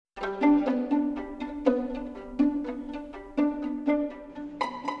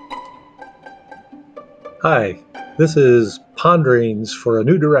Hi, this is Ponderings for a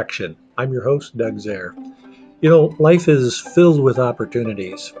New Direction. I'm your host, Doug Zaire. Life is filled with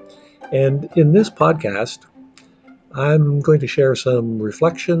opportunities. And in this podcast, I'm going to share some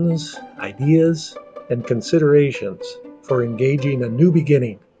reflections, ideas, and considerations for engaging a new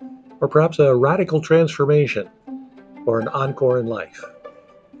beginning, or perhaps a radical transformation, or an encore in life.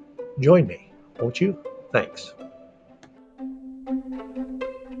 Join me, won't you? Thanks.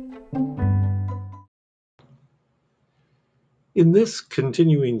 In this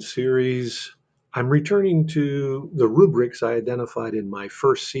continuing series, I'm returning to the rubrics I identified in my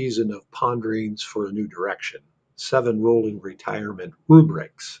first season of Ponderings for a New Direction, 7 rolling retirement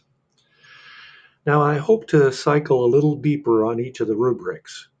rubrics. Now, I hope to cycle a little deeper on each of the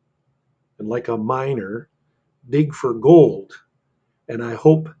rubrics, and like a miner, dig for gold, and I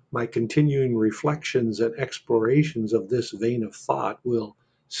hope my continuing reflections and explorations of this vein of thought will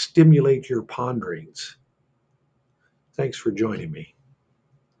stimulate your ponderings. Thanks for joining me.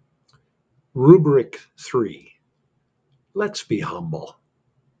 Rubric 3. Let's be humble.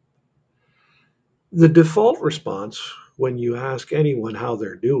 The default response when you ask anyone how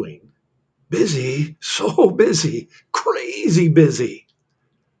they're doing, busy, so busy, crazy busy.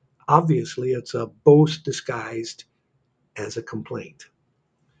 Obviously, it's a boast disguised as a complaint.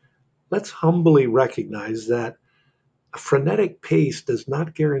 Let's humbly recognize that a frenetic pace does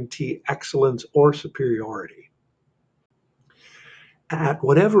not guarantee excellence or superiority. At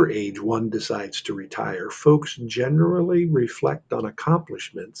whatever age one decides to retire, folks generally reflect on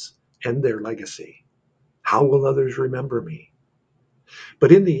accomplishments and their legacy. How will others remember me?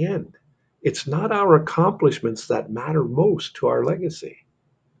 But in the end, it's not our accomplishments that matter most to our legacy.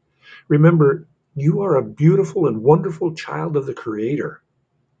 Remember, you are a beautiful and wonderful child of the Creator.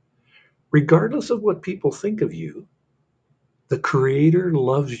 Regardless of what people think of you, the Creator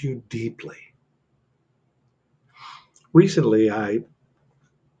loves you deeply. Recently, I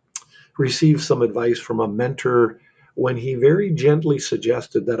received some advice from a mentor when he very gently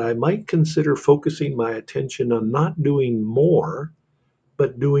suggested that I might consider focusing my attention on not doing more,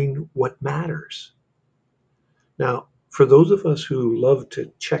 but doing what matters. Now, for those of us who love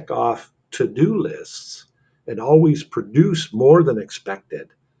to check off to-do lists and always produce more than expected,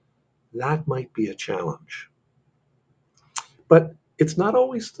 that might be a challenge. But it's not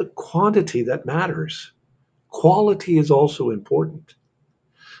always the quantity that matters. Quality is also important.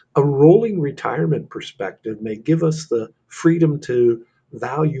 A rolling retirement perspective may give us the freedom to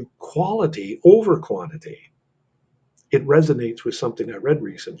value quality over quantity. It resonates with something I read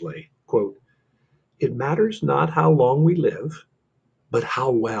recently. Quote, "It matters not how long we live, but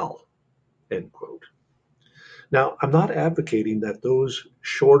how well." End quote. Now, I'm not advocating that those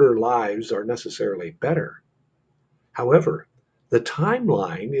shorter lives are necessarily better. However, the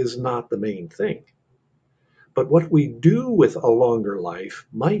timeline is not the main thing. But what we do with a longer life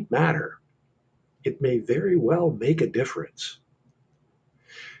might matter. It may very well make a difference.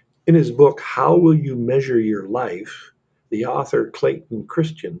 In his book, How Will You Measure Your Life? The author Clayton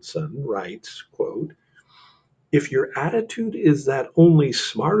Christensen writes, quote, "If your attitude is that only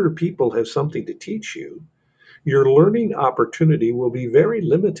smarter people have something to teach you, your learning opportunity will be very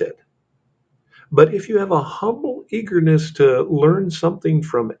limited. But if you have a humble eagerness to learn something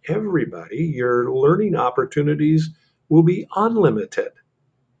from everybody, your learning opportunities will be unlimited."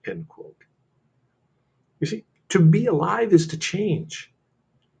 End quote. You see, to be alive is to change.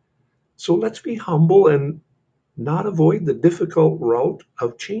 So let's be humble and not avoid the difficult route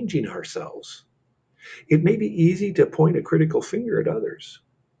of changing ourselves. It may be easy to point a critical finger at others,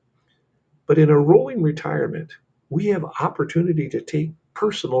 but in a rolling retirement, we have opportunity to take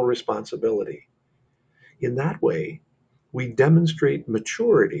personal responsibility. In that way, we demonstrate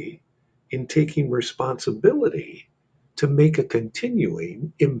maturity in taking responsibility to make a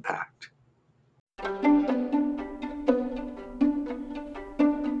continuing impact.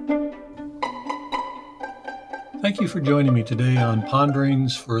 Thank you for joining me today on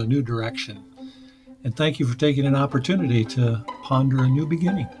Ponderings for a New Direction. And thank you for taking an opportunity to ponder a new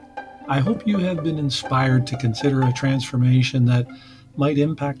beginning. I hope you have been inspired to consider a transformation that might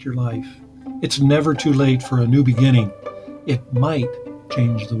impact your life. It's never too late for a new beginning. It might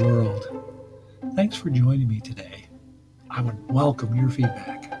change the world. Thanks for joining me today. I would welcome your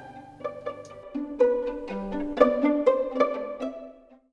feedback.